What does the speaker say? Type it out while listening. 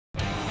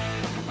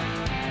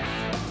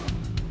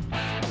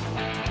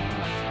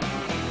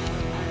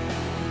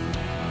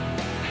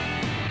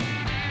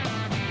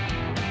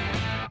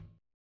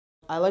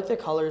I like the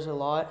colors a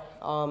lot.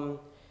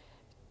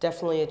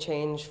 Definitely a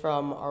change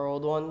from our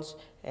old ones,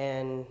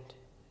 and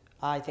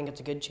I think it's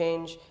a good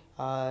change.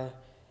 I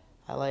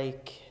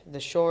like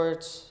the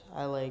shorts,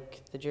 I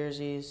like the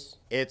jerseys.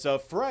 It's a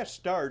fresh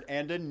start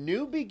and a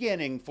new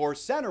beginning for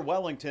Center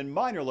Wellington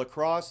Minor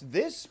Lacrosse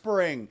this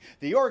spring.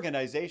 The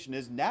organization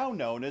is now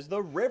known as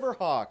the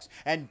Riverhawks,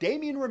 and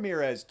Damien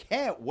Ramirez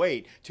can't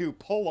wait to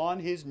pull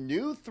on his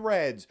new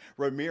threads.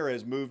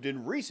 Ramirez moved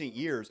in recent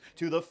years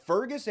to the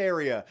Fergus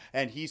area,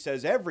 and he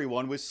says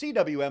everyone with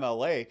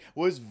CWMLA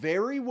was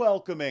very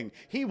welcoming.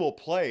 He will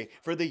play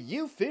for the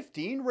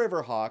U15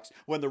 Riverhawks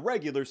when the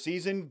regular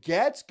season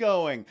gets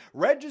going.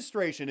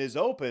 Registration is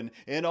open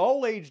in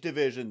all age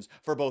divisions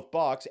for both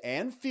box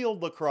and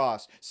field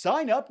lacrosse.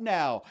 Sign up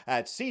now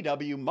at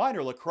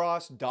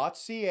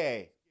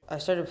CWMinorlacrosse.ca. I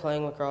started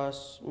playing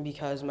lacrosse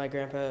because my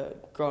grandpa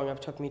growing up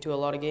took me to a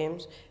lot of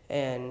games,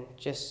 and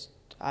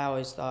I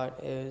always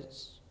thought it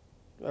was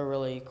a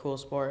really cool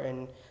sport,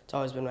 and it's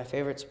always been my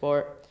favorite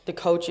sport. The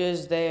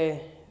coaches,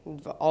 they've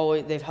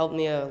helped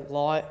me a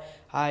lot.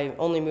 I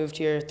only moved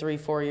here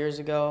 3-4 years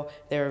ago.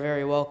 They were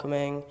very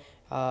welcoming.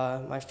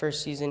 My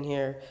first season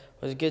here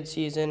was a good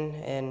season,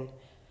 and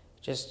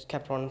just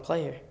kept wanting to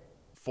play here.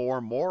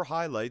 For more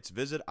highlights,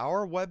 visit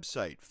our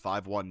website,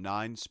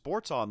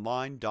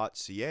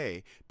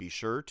 519sportsonline.ca. Be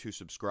sure to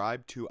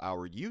subscribe to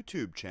our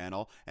YouTube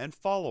channel and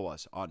follow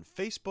us on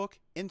Facebook,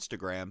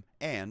 Instagram,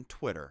 and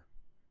Twitter.